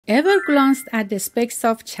Ever glanced at the specs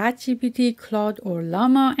of ChatGPT, Claude, or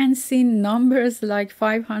Llama and seen numbers like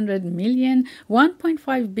 500 million,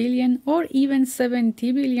 1.5 billion, or even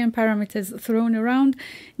 70 billion parameters thrown around?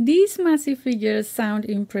 These massive figures sound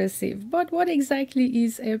impressive, but what exactly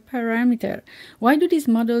is a parameter? Why do these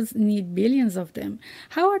models need billions of them?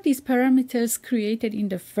 How are these parameters created in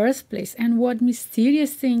the first place, and what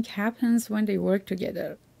mysterious thing happens when they work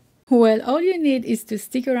together? Well, all you need is to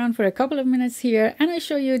stick around for a couple of minutes here and I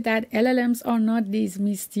show you that LLMs are not these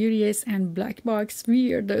mysterious and black box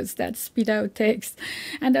weirdos that spit out text,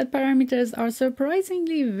 and that parameters are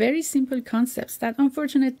surprisingly very simple concepts that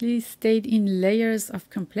unfortunately stayed in layers of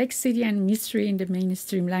complexity and mystery in the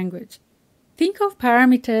mainstream language. Think of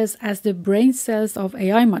parameters as the brain cells of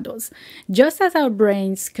AI models. Just as our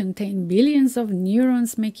brains contain billions of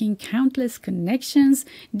neurons making countless connections,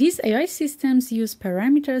 these AI systems use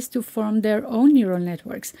parameters to form their own neural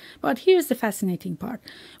networks. But here's the fascinating part.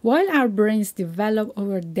 While our brains develop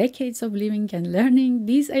over decades of living and learning,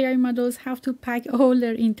 these AI models have to pack all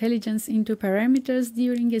their intelligence into parameters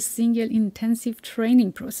during a single intensive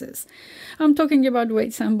training process. I'm talking about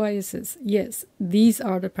weights and biases. Yes, these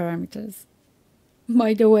are the parameters.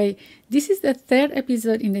 By the way, this is the third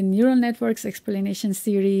episode in the Neural Networks Explanation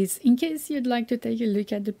series. In case you'd like to take a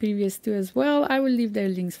look at the previous two as well, I will leave their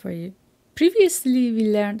links for you. Previously, we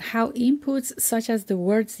learned how inputs such as the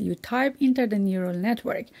words you type enter the neural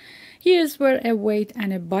network. Here's where a weight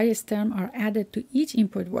and a bias term are added to each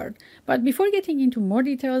input word. But before getting into more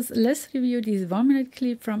details, let's review this 1-minute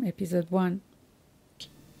clip from episode 1.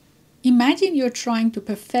 Imagine you're trying to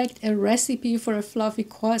perfect a recipe for a fluffy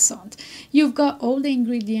croissant. You've got all the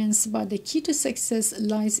ingredients, but the key to success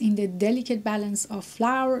lies in the delicate balance of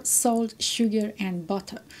flour, salt, sugar, and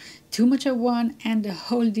butter. Too much of one and the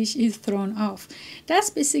whole dish is thrown off. That's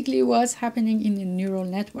basically what's happening in the neural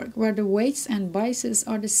network, where the weights and biases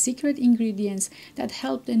are the secret ingredients that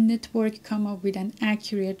help the network come up with an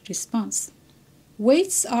accurate response.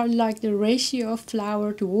 Weights are like the ratio of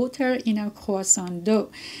flour to water in a croissant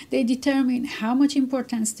dough. They determine how much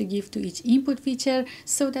importance to give to each input feature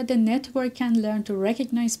so that the network can learn to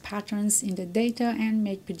recognize patterns in the data and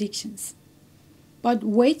make predictions. But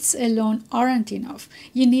weights alone aren't enough.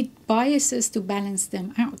 You need biases to balance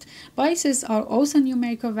them out. Biases are also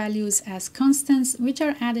numerical values as constants, which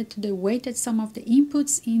are added to the weighted sum of the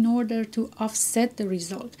inputs in order to offset the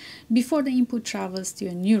result before the input travels to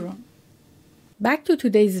a neuron. Back to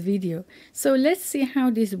today's video. So let's see how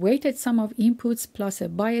this weighted sum of inputs plus a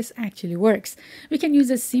bias actually works. We can use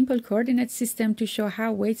a simple coordinate system to show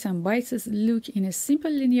how weights and biases look in a simple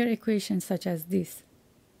linear equation such as this.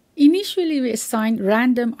 Initially, we assign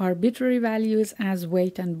random arbitrary values as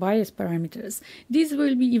weight and bias parameters. These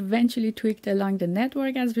will be eventually tweaked along the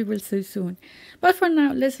network as we will see soon. But for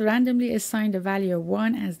now, let's randomly assign the value of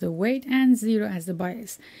 1 as the weight and 0 as the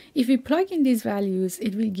bias. If we plug in these values,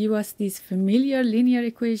 it will give us this familiar linear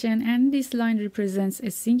equation, and this line represents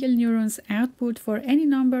a single neuron's output for any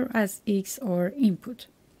number as x or input.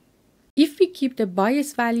 If we keep the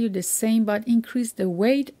bias value the same but increase the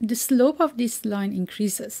weight, the slope of this line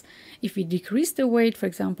increases. If we decrease the weight, for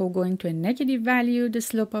example, going to a negative value, the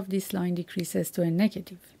slope of this line decreases to a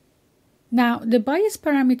negative. Now, the bias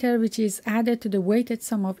parameter, which is added to the weighted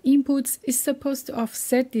sum of inputs, is supposed to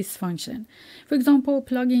offset this function. For example,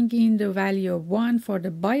 plugging in the value of 1 for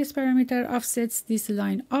the bias parameter offsets this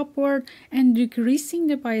line upward, and decreasing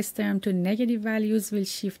the bias term to negative values will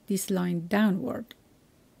shift this line downward.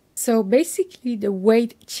 So basically, the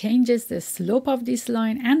weight changes the slope of this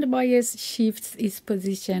line and the bias shifts its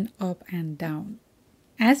position up and down.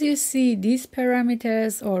 As you see, these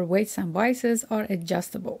parameters or weights and biases are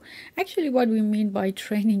adjustable. Actually, what we mean by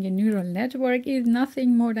training a neural network is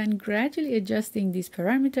nothing more than gradually adjusting these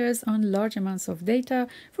parameters on large amounts of data,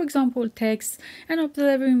 for example text, and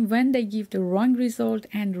observing when they give the wrong result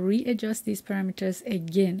and readjust these parameters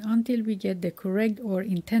again until we get the correct or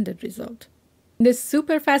intended result. The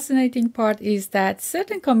super fascinating part is that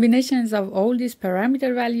certain combinations of all these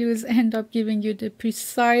parameter values end up giving you the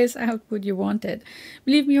precise output you wanted.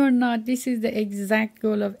 Believe me or not, this is the exact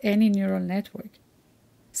goal of any neural network.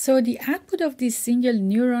 So the output of this single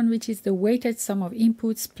neuron, which is the weighted sum of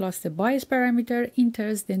inputs plus the bias parameter,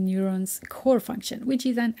 enters the neuron's core function, which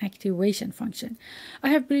is an activation function. I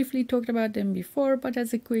have briefly talked about them before, but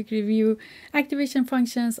as a quick review, activation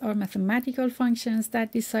functions are mathematical functions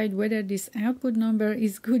that decide whether this output number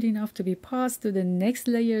is good enough to be passed to the next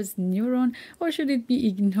layer's neuron or should it be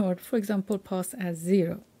ignored, for example, passed as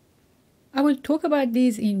 0. I will talk about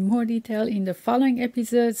these in more detail in the following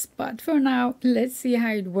episodes, but for now, let's see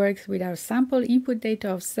how it works with our sample input data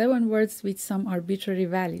of 7 words with some arbitrary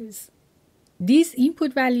values. These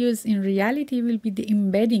input values in reality will be the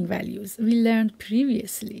embedding values we learned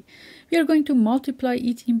previously. We are going to multiply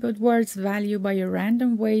each input word's value by a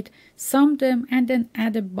random weight, sum them, and then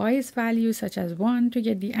add a bias value such as 1 to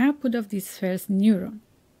get the output of this first neuron.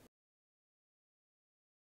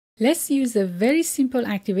 Let's use a very simple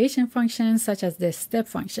activation function such as the step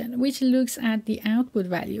function, which looks at the output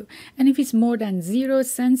value, and if it's more than 0,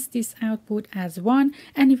 sends this output as 1,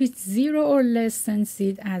 and if it's 0 or less, sends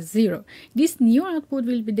it as 0. This new output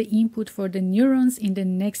will be the input for the neurons in the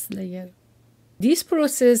next layer. This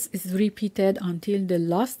process is repeated until the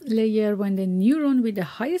last layer when the neuron with the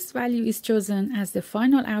highest value is chosen as the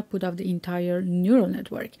final output of the entire neural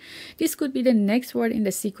network. This could be the next word in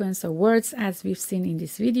the sequence of words as we've seen in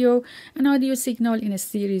this video, an audio signal in a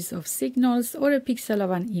series of signals, or a pixel of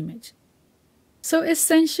an image. So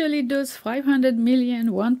essentially those 500 million,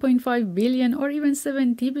 1.5 billion, or even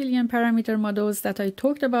 70 billion parameter models that I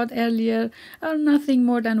talked about earlier are nothing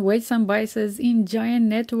more than weights and biases in giant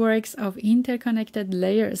networks of interconnected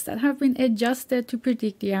layers that have been adjusted to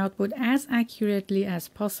predict the output as accurately as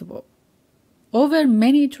possible. Over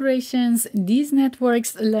many iterations, these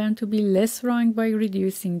networks learn to be less wrong by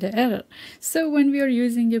reducing the error. So when we are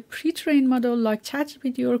using a pre-trained model like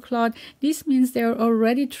ChatGPT or Claude, this means they are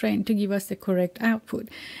already trained to give us the correct output.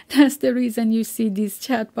 That's the reason you see these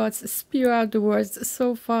chatbots spew out the words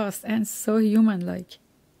so fast and so human-like.